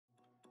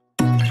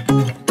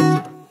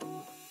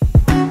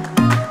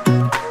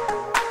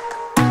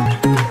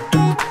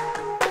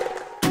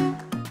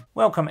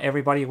Welcome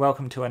everybody,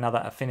 welcome to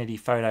another Affinity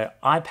Photo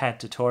iPad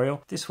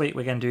tutorial. This week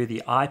we're going to do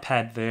the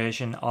iPad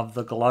version of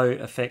the glow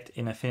effect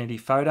in Affinity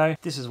Photo.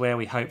 This is where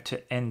we hope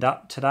to end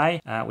up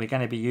today. We're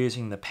going to be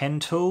using the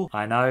pen tool.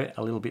 I know,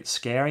 a little bit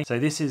scary. So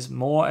this is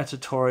more a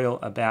tutorial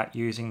about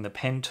using the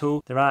pen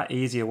tool. There are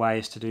easier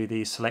ways to do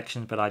these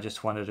selections, but I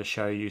just wanted to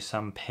show you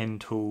some pen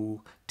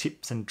tool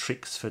tips and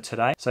tricks for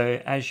today. So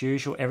as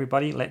usual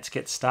everybody, let's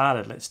get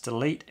started. Let's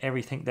delete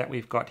everything that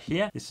we've got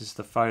here. This is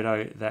the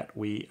photo that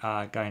we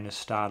are going to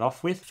start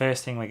off with.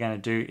 First thing we're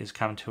going to do is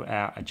come to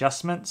our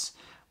adjustments.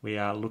 We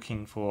are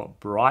looking for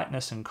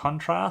brightness and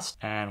contrast,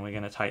 and we're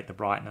going to take the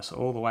brightness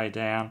all the way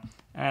down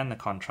and the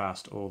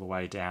contrast all the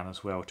way down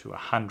as well to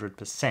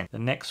 100%. The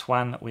next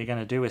one we're going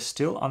to do is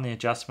still on the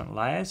adjustment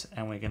layers,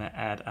 and we're going to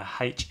add a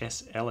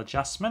HSL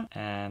adjustment,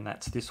 and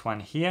that's this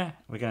one here.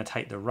 We're going to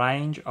take the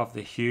range of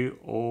the hue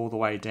all the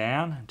way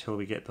down until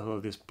we get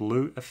this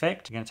blue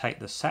effect. We're going to take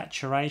the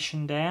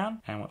saturation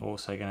down, and we're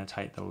also going to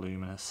take the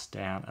luminous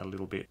down a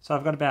little bit. So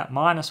I've got about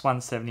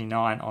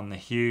 -179 on the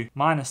hue,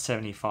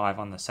 -75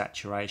 on the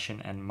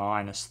saturation, and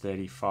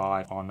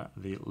 -35 on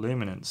the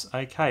luminance.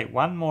 Okay,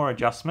 one more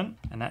adjustment,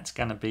 and that's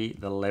going to be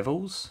the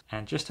levels,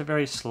 and just a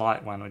very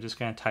slight one. We're just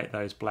going to take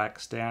those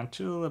blacks down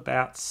to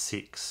about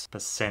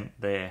 6%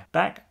 there.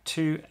 Back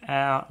to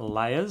our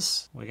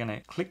layers, we're going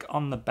to click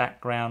on the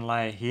background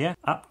layer here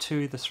up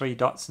to the 3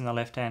 dots in the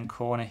left hand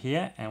corner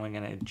here, and we're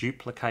going to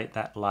duplicate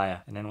that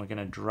layer, and then we're going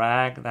to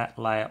drag that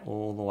layer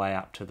all the way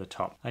up to the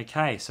top.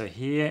 Okay, so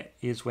here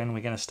is when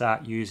we're going to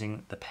start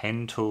using the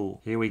pen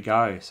tool. Here we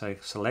go. So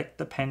select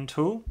the pen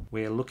tool.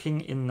 We're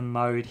looking in the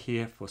mode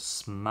here for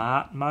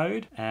smart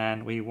mode,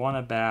 and we want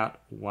about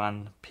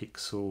 1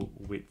 pixel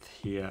width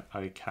here.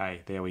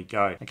 Okay, there we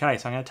go. Okay,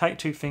 so I'm going to take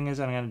 2 fingers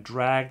and I'm going to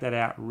drag that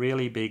out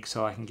really big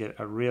so I can get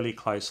a really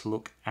close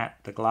look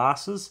at the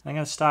glasses. I'm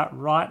going to start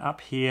right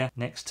up here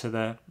next to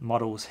the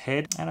model's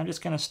head, and I'm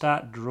just going to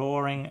start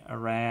drawing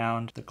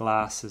around the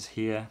glasses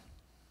here,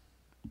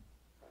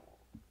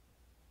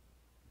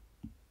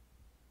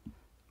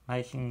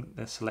 making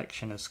the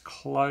selection as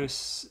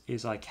close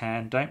as I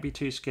can. Don't be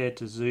too scared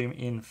to zoom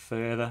in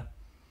further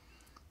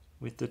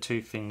with the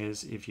 2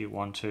 fingers. If you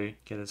want to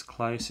get as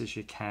close as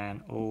you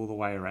can all the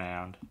way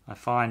around. I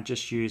find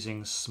just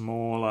using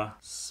smaller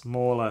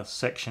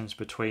sections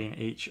between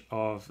each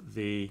of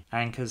the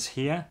anchors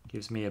here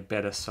gives me a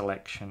better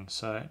selection.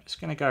 So I'm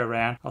just going to go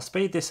around. I'll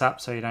speed this up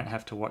so you don't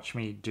have to watch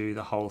me do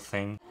the whole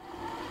thing.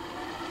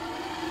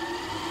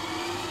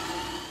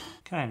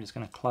 Okay, I'm just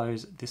going to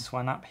close this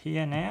one up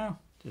here now.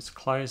 Just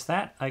close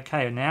that.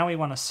 Okay, now we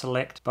want to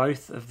select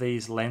both of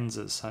these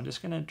lenses. So I'm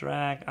just going to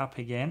drag up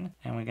again,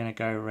 and we're going to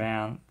go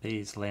around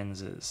these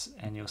lenses.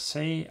 And you'll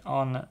see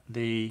on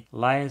the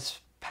layers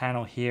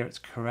panel here, it's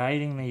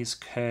creating these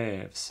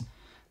curves,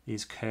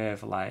 these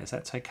curve layers.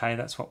 That's okay,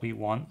 that's what we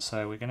want.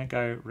 So we're going to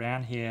go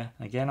around here.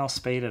 Again, I'll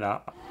speed it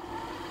up.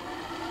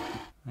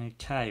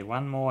 Okay,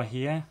 one more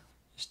here.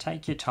 Just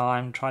take your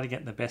time, try to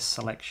get the best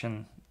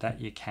selection that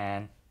you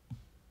can.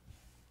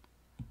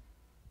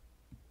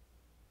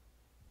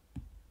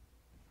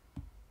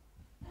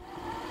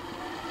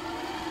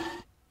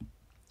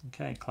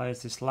 Okay,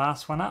 close this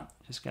last one up.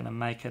 Just going to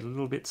make it a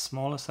little bit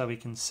smaller so we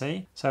can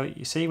see. So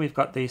you see we've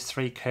got these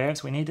 3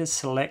 curves. We need to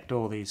select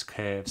all these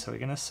curves. So we're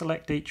going to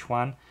select each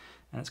one,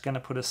 and it's going to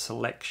put a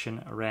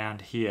selection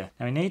around here.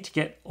 Now we need to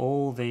get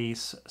all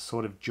these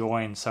sort of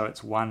joined so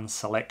it's one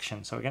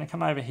selection. So we're going to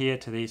come over here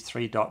to these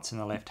 3 dots in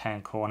the left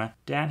hand corner,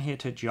 down here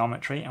to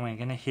geometry, and we're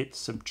going to hit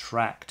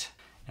subtract.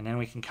 And then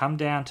we can come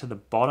down to the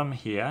bottom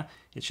here.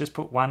 It's just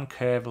put 1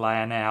 curve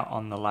layer now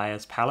on the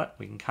layers palette.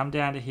 We can come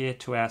down to here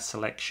to our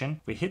selection.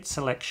 We hit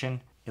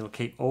selection, it'll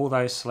keep all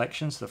those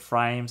selections, the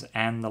frames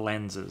and the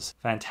lenses.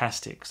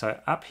 Fantastic.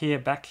 So up here,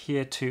 back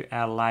here to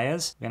our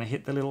layers, we're going to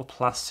hit the little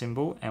plus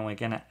symbol, and we're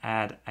going to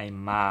add a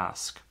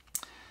mask.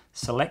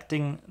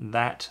 Selecting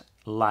that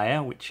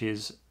layer, which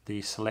is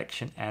the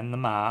selection and the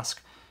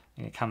mask,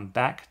 we're going to come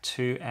back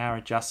to our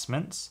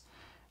adjustments.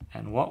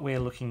 And what we're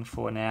looking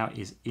for now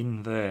is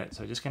invert.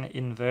 So we're just going to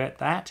invert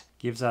that.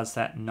 Gives us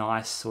that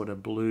nice sort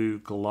of blue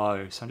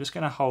glow. So I'm just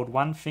going to hold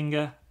 1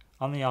 finger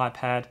on the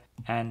iPad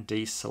and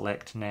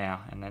deselect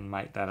now, and then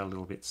make that a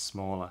little bit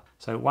smaller.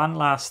 So one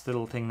last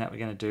little thing that we're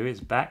going to do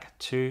is back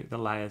to the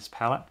layers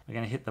palette. We're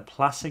going to hit the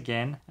plus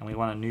again, and we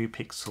want a new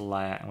pixel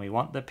layer, and we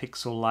want the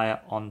pixel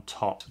layer on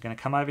top. So we're going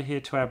to come over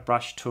here to our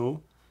brush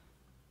tool,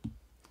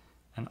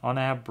 and on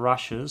our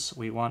brushes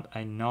we want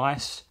a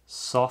nice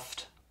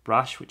soft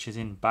brush, which is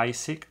in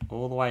basic,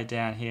 all the way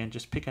down here, and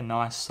just pick a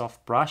nice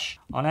soft brush.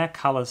 On our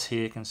colors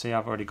here, you can see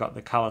I've already got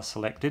the color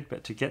selected,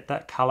 but to get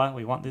that color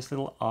we want this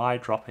little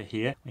eyedropper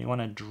here. We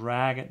want to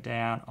drag it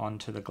down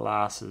onto the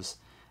glasses,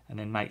 and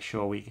then make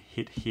sure we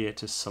hit here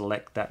to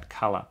select that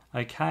color.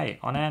 Okay,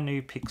 on our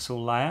new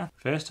pixel layer,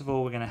 first of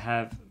all we're going to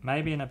have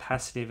maybe an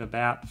opacity of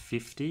about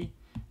 50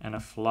 and a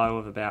flow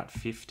of about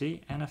 50,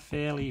 and a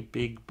fairly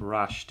big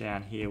brush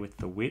down here with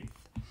the width.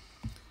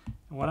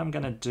 What I'm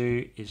going to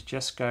do is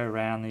just go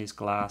around these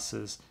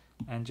glasses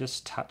and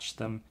just touch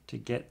them to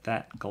get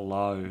that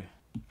glow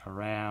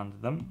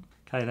around them.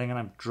 Okay, then I'm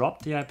going to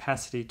drop the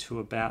opacity to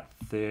about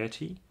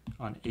 30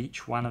 on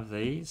each one of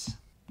these,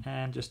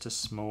 and just a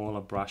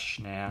smaller brush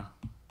now.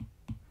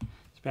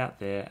 It's about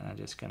there, and I'm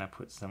just going to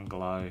put some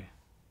glow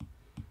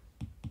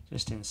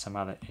just in some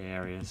other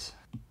areas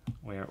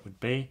where it would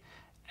be.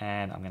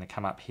 And I'm going to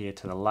come up here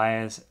to the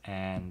layers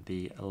and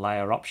the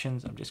layer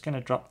options. I'm just going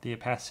to drop the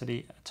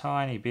opacity a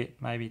tiny bit,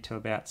 maybe to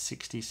about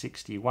 60,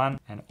 61.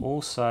 And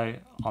also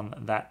on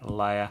that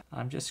layer,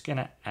 I'm just going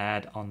to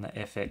add on the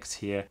FX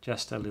here,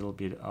 just a little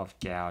bit of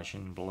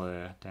Gaussian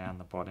blur down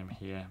the bottom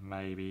here,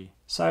 maybe.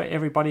 So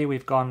everybody,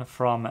 we've gone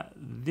from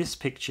this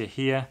picture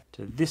here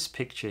to this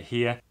picture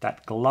here,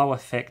 that glow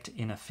effect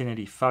in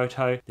Affinity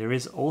Photo. There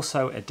is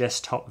also a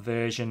desktop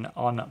version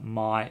on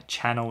my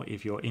channel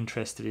if you're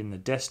interested in the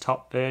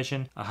desktop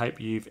version. I hope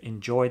you've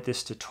enjoyed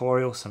this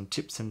tutorial, some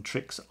tips and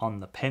tricks on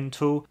the pen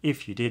tool.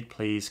 If you did,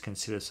 please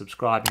consider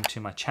subscribing to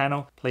my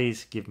channel.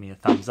 Please give me a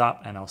thumbs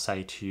up, and I'll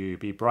say to you,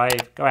 be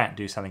brave, go out and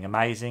do something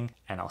amazing,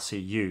 and I'll see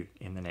you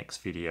in the next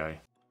video.